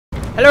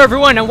Hello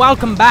everyone and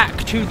welcome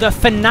back to the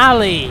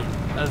finale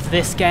of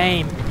this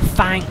game.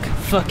 Thank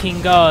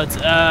fucking God.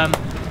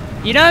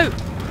 You know,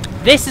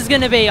 this is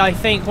going to be, I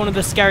think, one of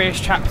the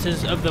scariest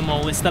chapters of them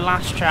all. It's the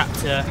last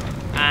chapter,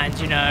 and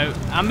you know,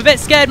 I'm a bit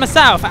scared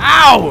myself.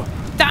 Ow!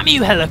 Damn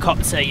you,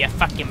 helicopter, you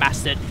fucking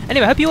bastard.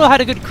 Anyway, I hope you all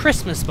had a good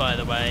Christmas, by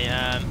the way.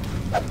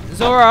 It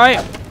was alright.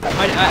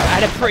 I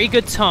had a pretty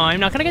good time.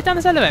 Now, can I get down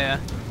this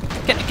elevator?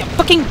 Get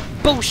fucking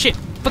bullshit,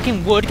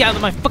 fucking wood, get out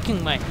of my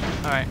fucking way.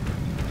 Alright.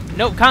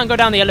 Nope, can't go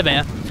down the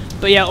elevator.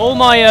 But yeah, all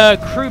my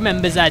crew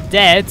members are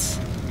dead.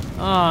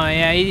 Oh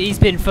yeah, he's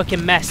been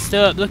fucking messed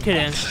up. Look at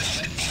him.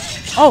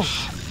 Oh!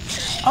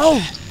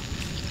 Oh!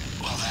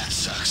 Well, that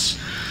sucks.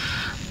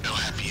 No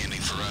happy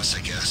ending for us,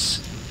 I guess.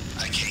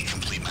 I can't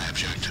complete my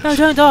objective. No,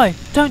 don't die!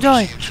 Don't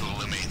die! I aim to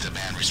eliminate the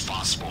man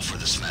responsible for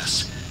this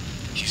mess.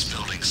 He's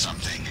building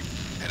something,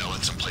 and he'll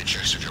let some play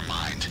tricks with your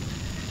mind.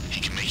 He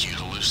can make you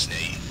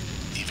hallucinate,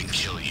 even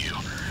kill you.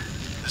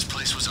 This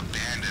place was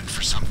abandoned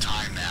for some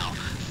time now.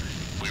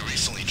 We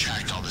recently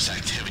tracked all this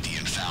activity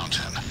and found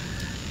him.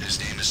 His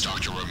name is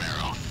Dr.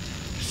 Romero.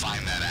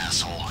 Find that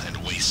asshole and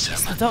waste him.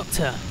 It's the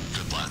doctor.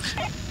 Good luck.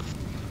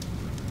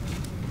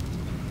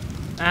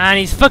 And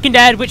he's fucking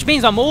dead, which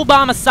means I'm all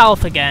by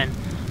myself again.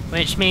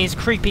 Which means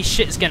creepy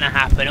shit's gonna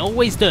happen. It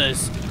always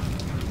does.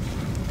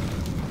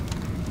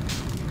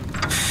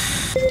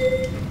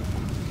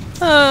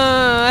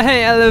 Oh, I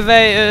hate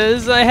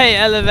elevators. I hate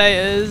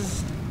elevators.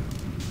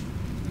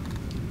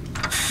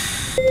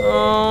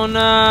 Oh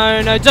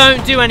no, no,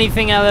 don't do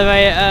anything,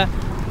 elevator.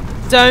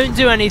 Don't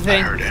do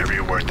anything. I heard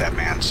every word that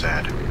man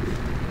said.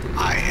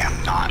 I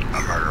am not a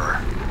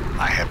murderer.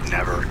 I have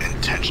never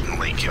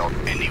intentionally killed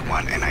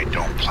anyone, and I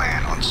don't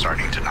plan on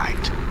starting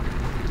tonight.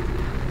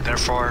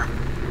 Therefore,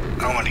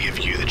 I want to give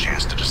you the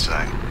chance to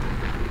decide.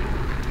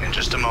 In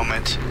just a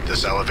moment,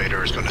 this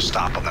elevator is going to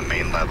stop on the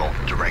main level,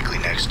 directly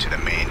next to the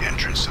main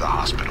entrance to the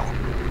hospital.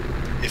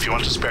 If you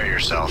want to spare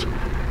yourself,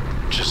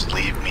 just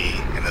leave me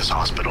in this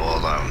hospital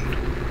alone.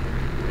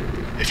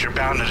 If you're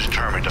bound and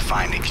determined to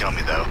find and kill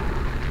me, though,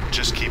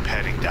 just keep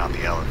heading down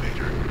the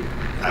elevator.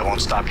 I won't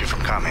stop you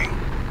from coming.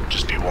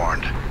 Just be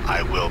warned,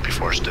 I will be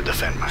forced to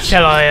defend myself.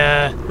 Shall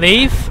I,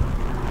 leave?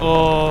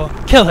 Or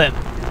kill him?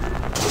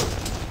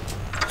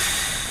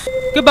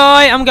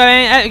 Goodbye, I'm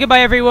going.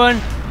 Goodbye,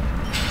 everyone.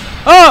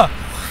 Oh!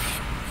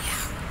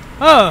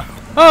 Oh!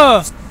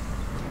 Oh!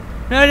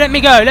 No, let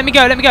me go, let me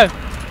go, let me go.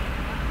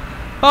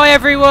 Bye,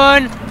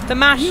 everyone. The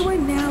mash. You are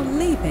now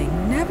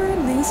leaving Never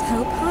Lose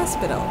Hope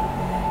Hospital.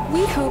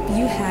 We hope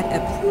you had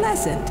a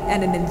pleasant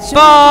and an enjoyable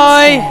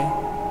Bye.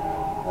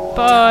 stay.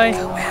 Bye.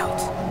 Don't go out.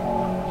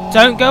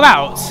 Don't go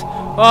out.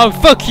 Oh,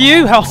 fuck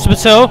you,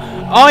 hospital.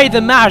 I, the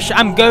mash,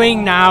 am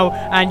going now,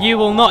 and you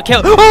will not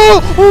kill.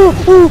 Oh! Oh!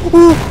 Oh!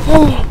 Oh!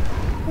 Oh!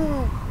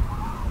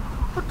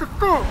 What the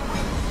fuck?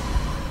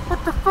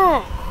 What the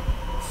fuck?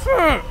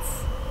 Shit!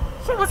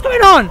 Shit, what's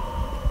going on?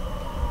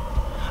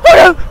 Oh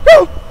no!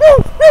 No! No!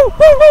 No! No!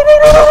 No! No!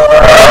 No!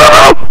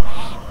 No!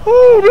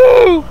 Oh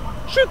no!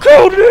 She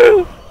killed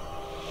him!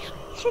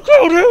 She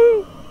killed him!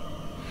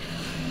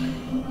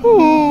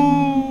 Oh!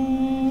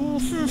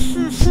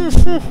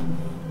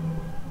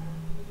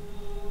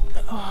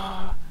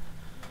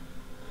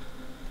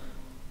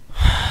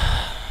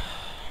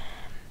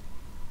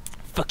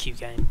 Fuck you,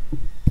 game.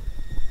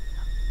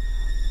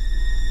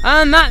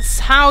 And that's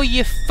how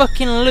you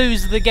fucking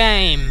lose the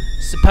game,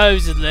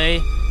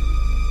 supposedly.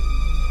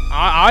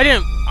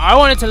 I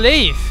wanted to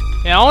leave.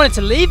 Yeah, I wanted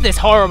to leave this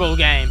horrible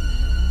game.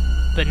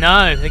 But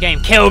no, the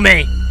game killed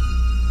me.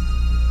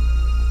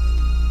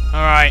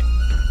 Alright.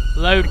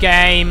 Load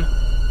game.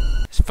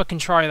 Let's fucking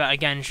try that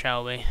again,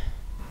 shall we?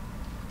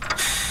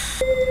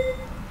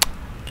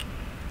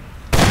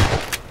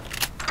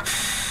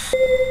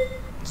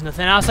 There's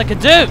nothing else I could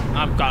do.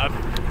 I've got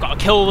to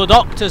kill the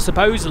doctor,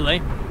 supposedly.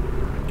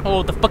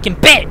 Or the fucking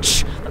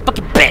bitch! The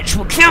fucking bitch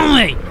will kill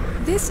me!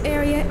 This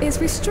area is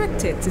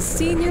restricted to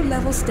senior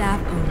level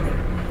staff only.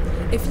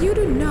 If you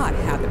do not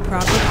have the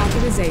proper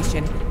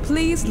authorization,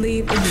 please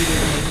leave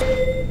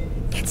immediately.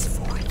 It's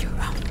for your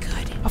own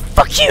good. Oh,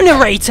 fuck you,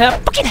 narrator! I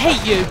fucking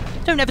hate you!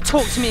 Don't ever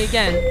talk to me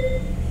again.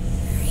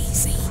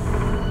 Easy.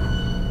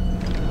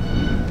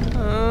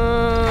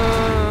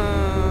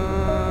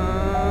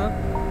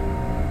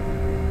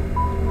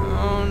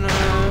 Oh no.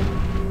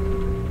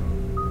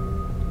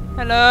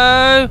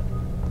 Hello?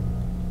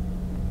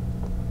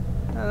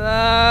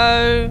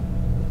 Hello?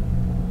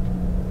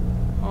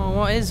 Oh,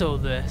 what is all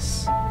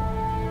this?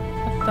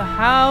 What the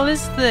hell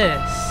is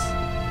this?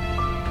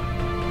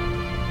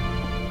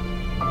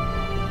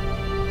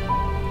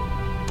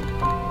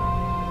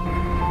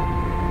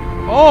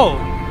 Oh!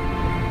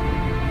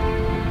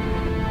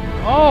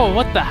 Oh,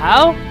 what the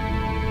hell?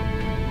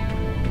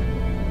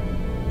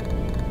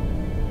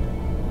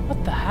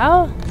 What the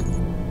hell?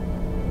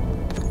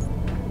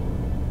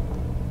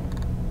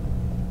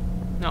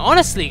 Now,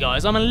 honestly,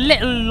 guys, I'm a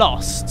little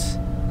lost.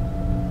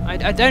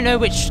 I don't know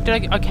which...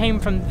 I came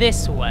from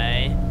this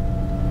way.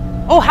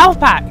 Oh, health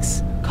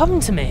packs!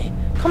 Come to me.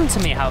 Come to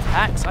me, health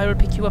packs. I will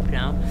pick you up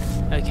now.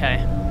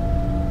 Okay.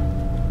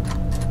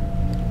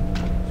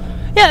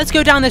 yeah, let's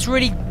go down this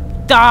really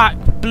dark,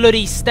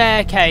 bloody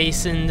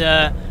staircase and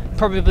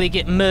probably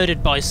get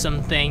murdered by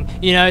something.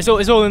 You know, it's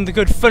all in the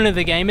good fun of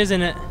the game,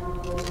 isn't it?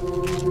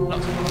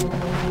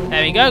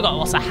 There we go. Got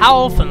lots of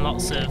health and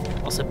lots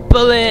of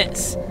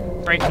bullets.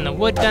 Breaking the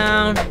wood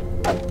down.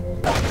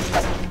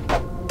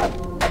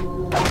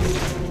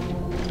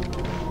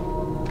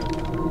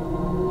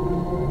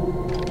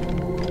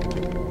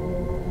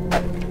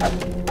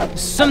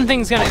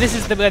 Something's gonna. This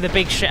is where the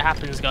big shit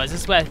happens, guys.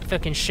 This is where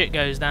fucking shit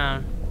goes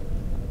down.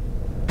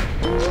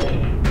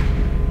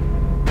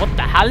 What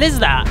the hell is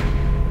that?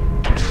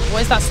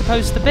 What is that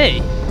supposed to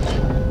be?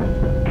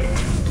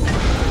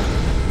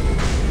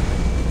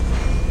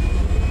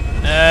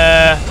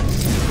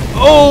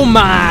 Oh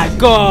my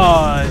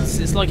god!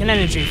 It's like an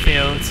energy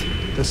field.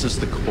 This is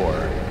the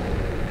core.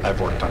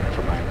 I've worked on it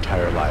for my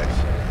entire life.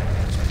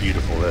 It's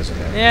beautiful, isn't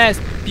it? Yeah, it's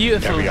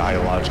beautiful. Every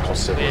ideological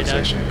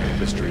civilization in the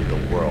history of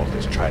the world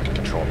has tried to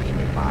control the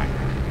human mind.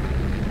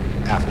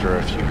 After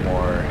a few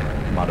more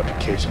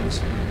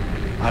modifications,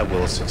 I will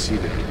have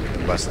succeeded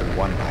in less than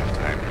one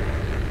lifetime.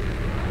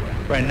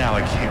 Right now,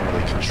 I can't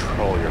really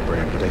control your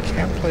brain, but I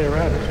can play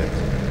around with it.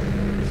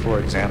 For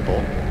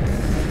example...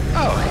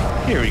 Oh,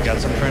 here we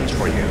got some friends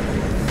for you.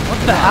 What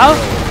the hell?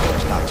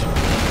 It's not too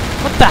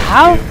much. What the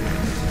hell?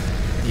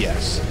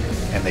 Yes,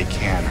 and they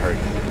can hurt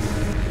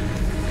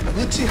you. But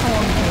let's see how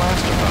long you can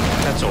last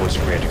around. That's always a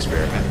great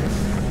experiment.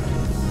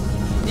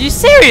 Are you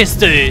serious,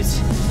 dude?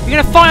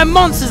 You're gonna fire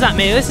monsters at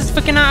me? This is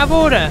fucking out of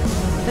order.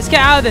 Let's get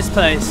out of this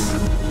place.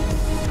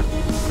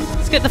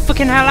 Let's get the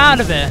fucking hell out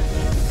of here.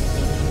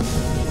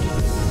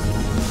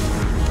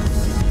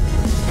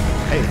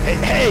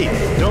 Hey!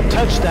 Don't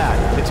touch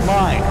that. It's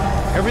mine.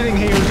 Everything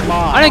here is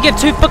mine. I don't give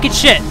two fucking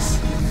shits.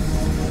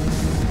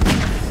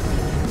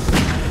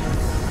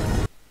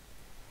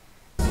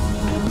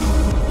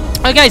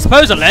 Okay,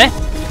 supposedly,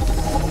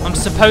 I'm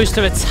supposed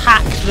to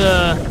attack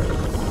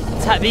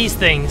these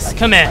things.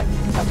 Come here,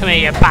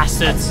 you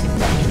bastards.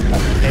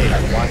 Hey,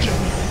 watch it.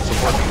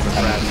 Support me for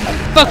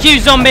friends. Fuck you,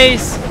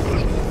 zombies.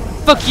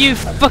 Fuck you,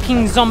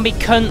 fucking zombie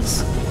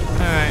cunts.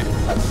 Alright.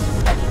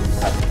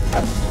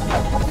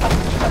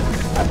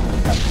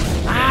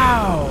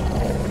 Ow.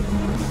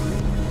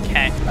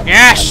 Okay.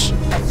 Yes!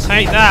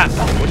 Take that.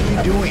 What are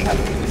you doing?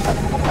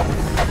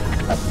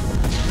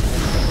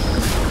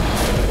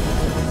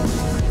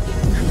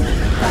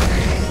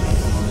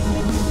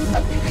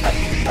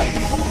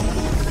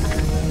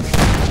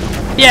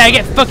 Yeah,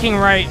 get fucking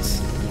raped.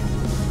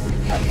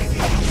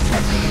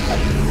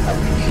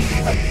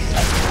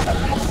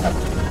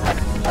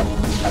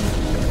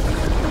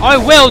 I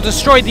will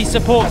destroy these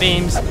support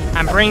beams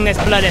and bring this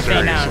bloody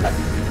thing down.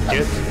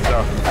 Get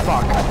the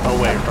fuck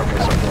away from me,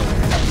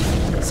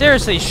 support.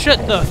 Seriously,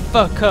 shut the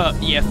fuck up,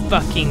 you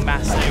fucking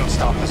bastard. If you don't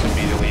stop this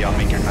immediately, I'll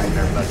make your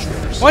nightmare much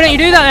worse. Why don't you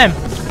do that then?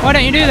 Why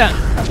don't you do that?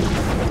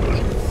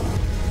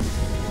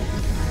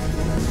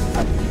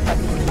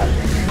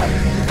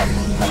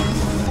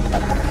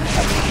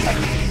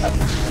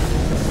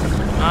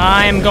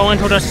 I am going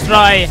to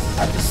destroy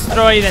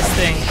this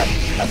thing.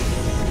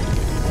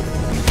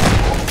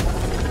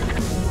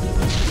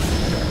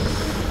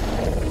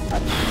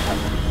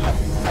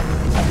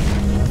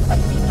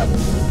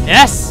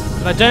 Yes?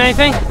 Have I done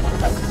anything?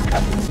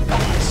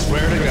 I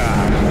swear to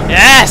God.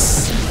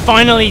 Yes!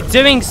 Finally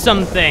doing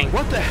something.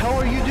 What the hell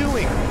are you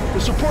doing? The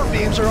support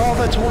beams are all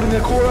that's holding the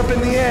core up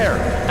in the air.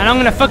 And I'm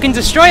gonna fucking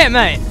destroy it,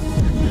 mate.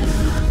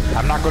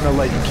 I'm not gonna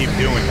let you keep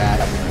doing that.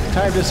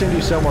 Time to send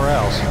you somewhere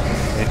else.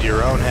 Into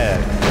your own head.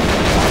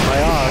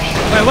 Gosh.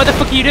 Wait, what the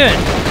fuck are you doing?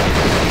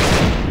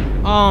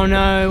 Oh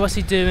no, what's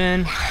he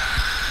doing?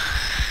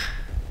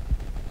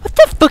 What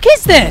the fuck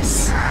is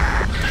this?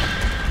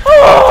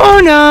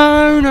 Oh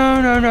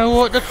no,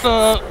 what the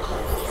fuck?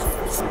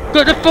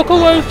 Get the fuck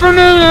away from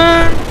me,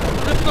 man!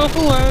 Get the fuck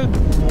away.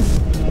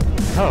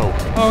 Oh.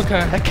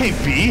 Okay. That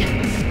can't be.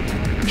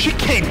 She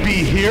can't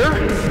be here.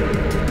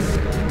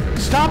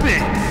 Stop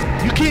it.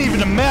 You can't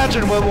even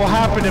imagine what will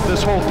happen if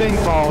this whole thing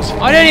falls.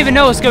 I don't even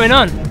know what's going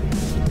on.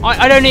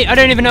 I don't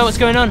even know what's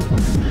going on.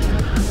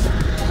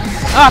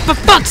 Ah, for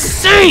fuck's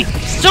sake!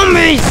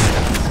 Zombies!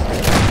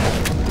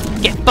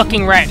 Get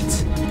fucking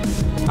wrecked.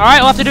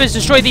 Alright, all I have to do is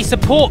destroy these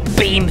support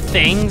beam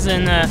things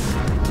and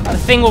the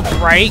thing will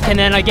break and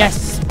then I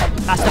guess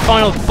that's the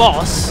final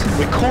boss.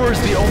 The core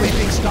is the only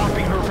thing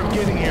stopping her from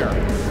getting here.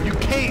 You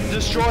can't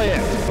destroy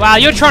it. Wow,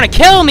 you're trying to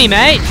kill me,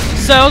 mate!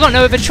 So I've got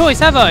no other choice,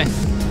 have I?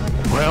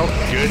 Well,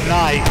 good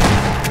night.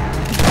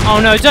 Oh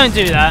no, don't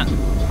do that.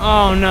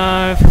 Oh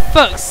no, for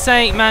fuck's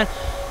sake, man.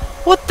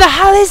 What the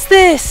hell is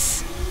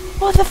this?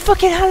 What the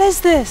fucking hell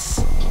is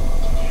this?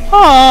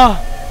 Oh.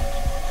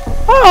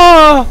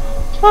 Oh.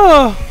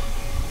 Oh.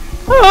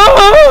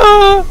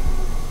 Oh.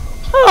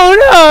 Oh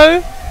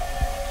no.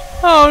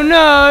 Oh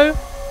no.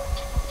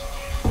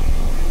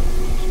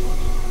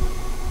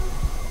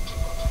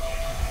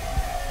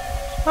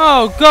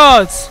 Oh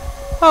god.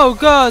 Oh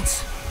god.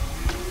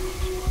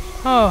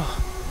 Oh.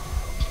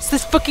 It's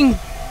this fucking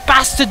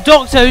bastard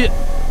doctor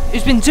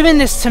who's been doing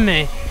this to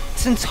me.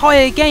 This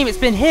entire game, it's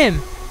been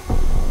him.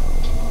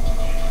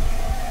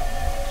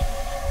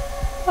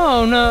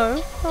 Oh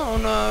no. Oh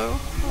no.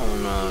 Oh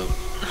no.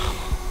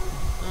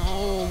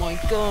 Oh my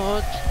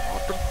god.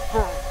 What the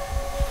fuck?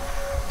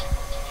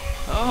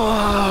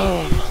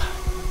 Oh.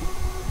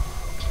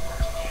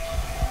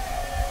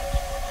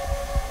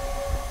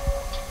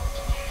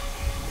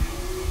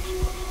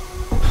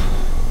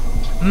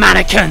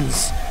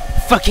 Mannequins!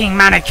 Fucking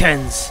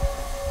mannequins!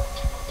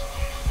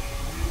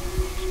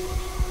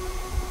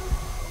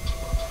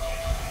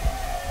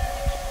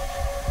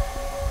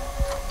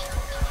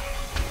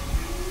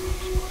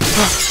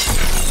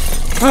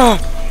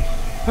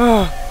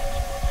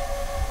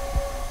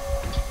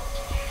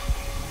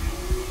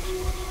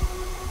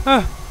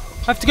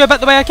 I have to go back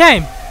the way I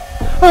came.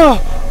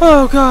 Oh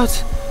god.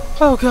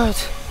 Oh god.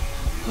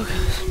 Oh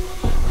god.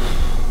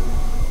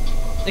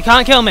 They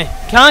can't kill me.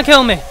 Can't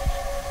kill me.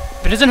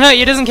 If it doesn't hurt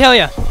you, it doesn't kill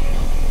you.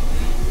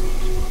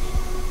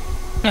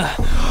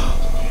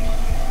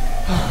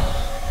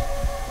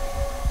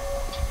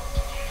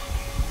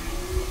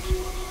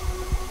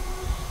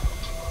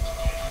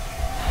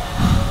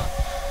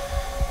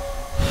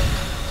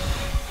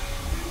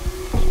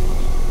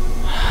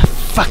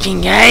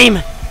 Fucking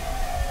game!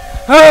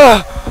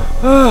 Oh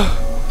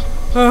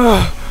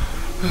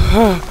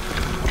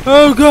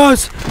god!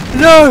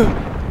 No!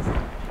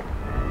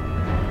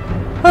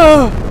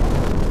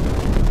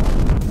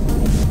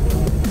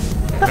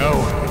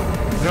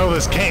 No,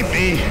 this can't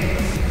be.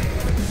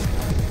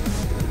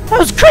 That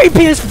was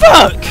creepy as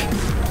fuck!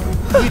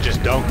 You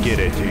just don't get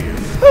it, do you?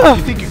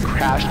 You think you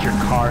crashed your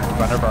car in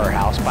front of our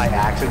house by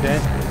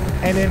accident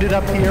and ended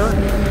up here?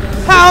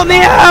 Help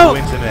me out!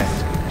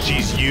 Coincidence.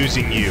 She's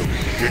using you.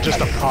 You're just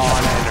a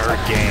pawn in her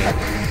game.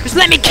 Just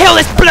let me kill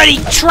this bloody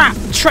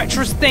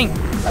treacherous thing!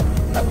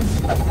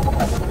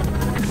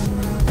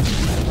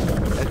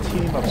 A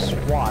team of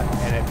SWAT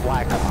and a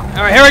Black Ops.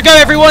 Alright, here we go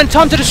everyone!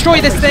 Time to destroy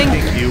this thing! I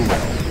think you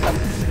will.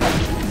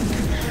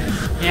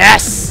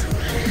 Yes!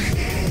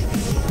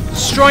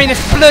 Destroying this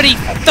bloody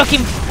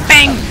fucking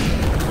thing!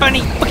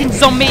 Funny fucking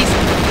zombies!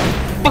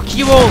 Fuck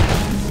you all!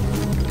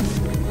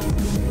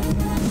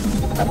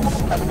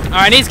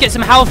 Alright, I need to get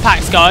some health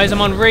packs, guys.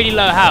 I'm on really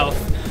low health.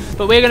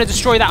 But we're gonna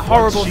destroy that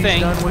horrible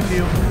thing. Once she's done with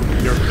you,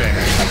 you're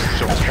finished.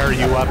 She'll tear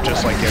you up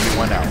just like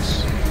everyone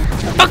else.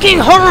 Fucking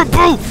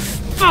horrible!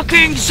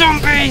 Fucking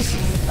zombies!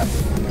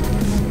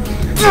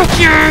 Fuck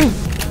you!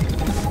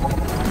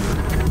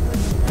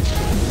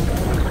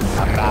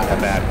 I'm not a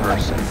bad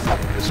person.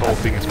 This whole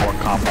thing is more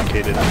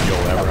complicated than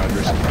you'll ever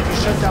understand. If you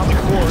shut down the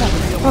core,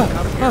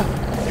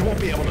 you won't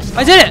be able to stop.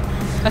 I did it!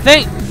 I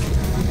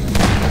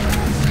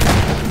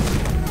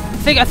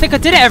think I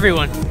did it,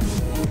 everyone.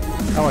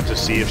 I want to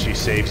see if she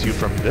saves you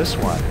from this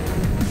one.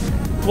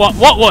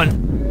 What one?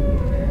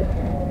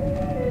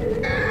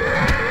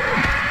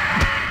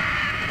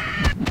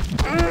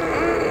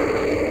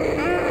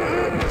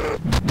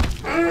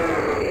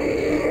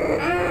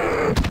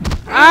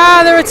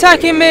 Ah, they're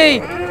attacking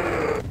me!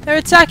 They're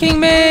attacking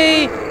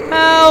me!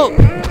 Help!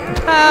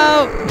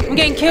 Help! I'm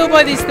getting killed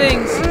by these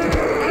things!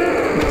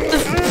 The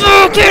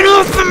fucking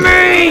off of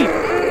me!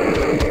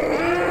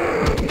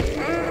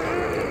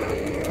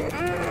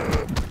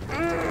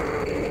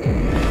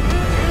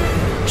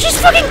 She's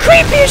fucking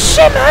creepy as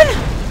shit, man!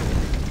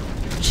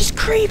 She's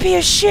creepy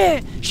as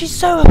shit! She's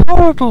so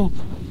horrible!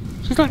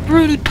 She's like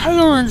really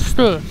pale and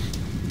stuff!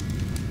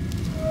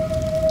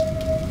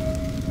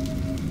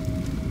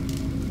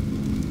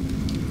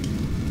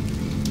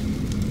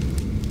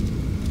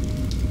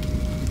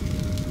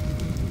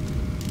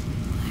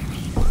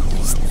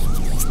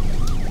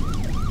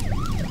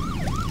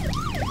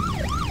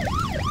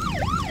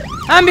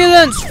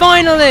 Ambulance!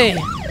 Finally!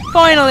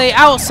 Finally!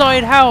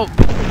 Outside help!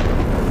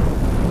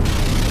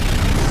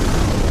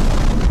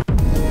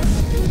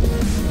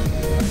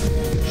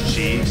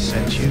 She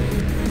sent you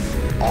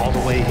all the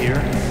way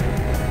here?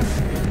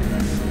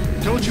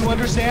 Don't you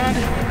understand?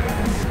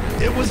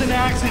 It was an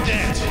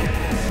accident!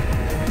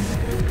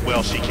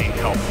 Well, she can't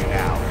help you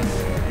now.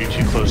 You're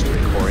too close to the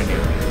core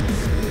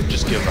anyway.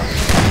 Just give up.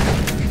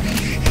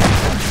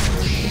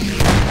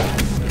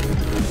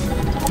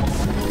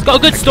 It's got a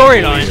good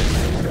storyline.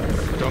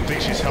 Don't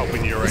think she's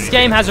helping you or This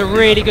game has a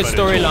really good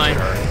storyline.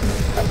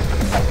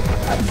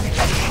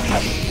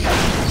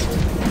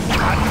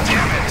 God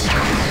damn it!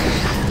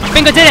 I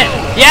think I did it!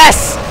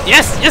 Yes!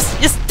 Yes! Yes!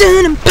 Yes!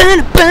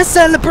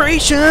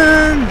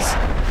 Celebrations! I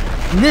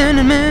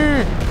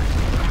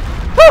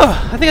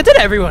think I did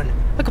it, everyone!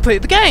 I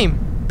completed the game!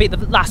 Beat the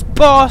last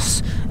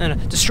boss,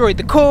 and destroyed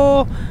the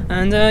core,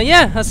 and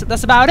yeah,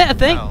 that's about it, I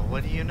think. Well,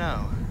 what do you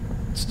know?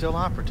 It's still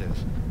operative.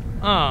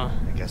 Oh. I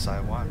guess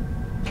I won.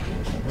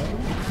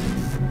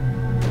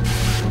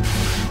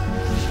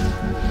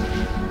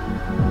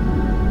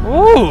 Ooh!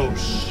 Oh,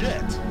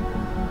 shit!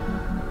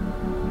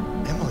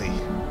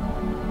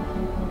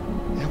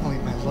 Emily,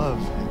 my love,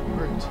 it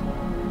worked.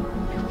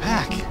 You're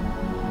back.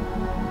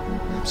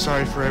 I'm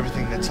sorry for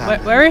everything that's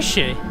happened. Where is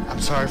she? I'm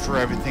sorry for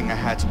everything I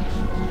had to...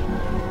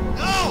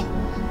 No!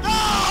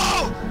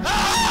 No!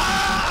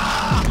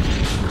 Ah!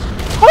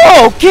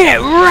 Oh, get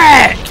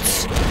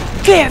wrecked!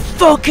 Get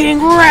fucking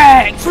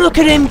wrecked! Look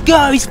at him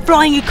go! He's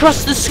flying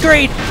across the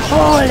screen!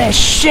 Holy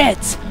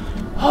shit!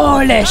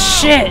 Holy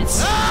shit!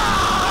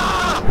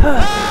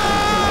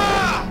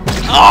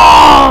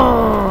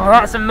 Oh!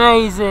 That's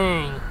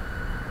amazing!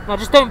 Now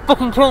just don't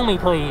fucking kill me,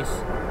 please.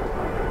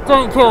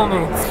 Don't kill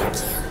me.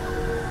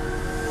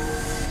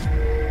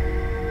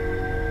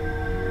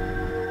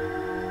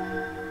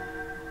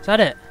 Is that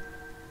it?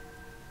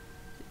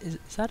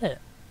 Is that it?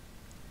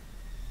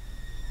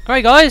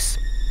 Alright guys,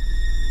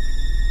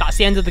 that's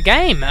the end of the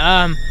game.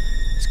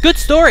 It's a good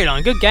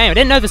storyline, good game. I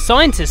didn't know the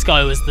scientist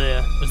guy was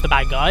the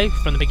bad guy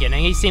from the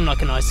beginning. He seemed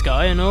like a nice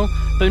guy and all,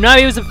 but no,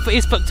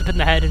 he's fucked up in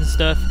the head and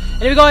stuff.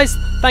 Anyway guys,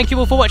 thank you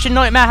all for watching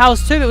Nightmare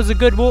House 2. It was a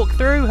good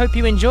walkthrough. Hope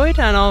you enjoyed,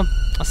 and I'll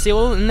see you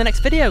all in the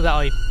next video that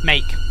I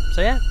make.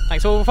 So yeah,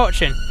 thanks all for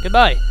watching.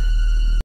 Goodbye.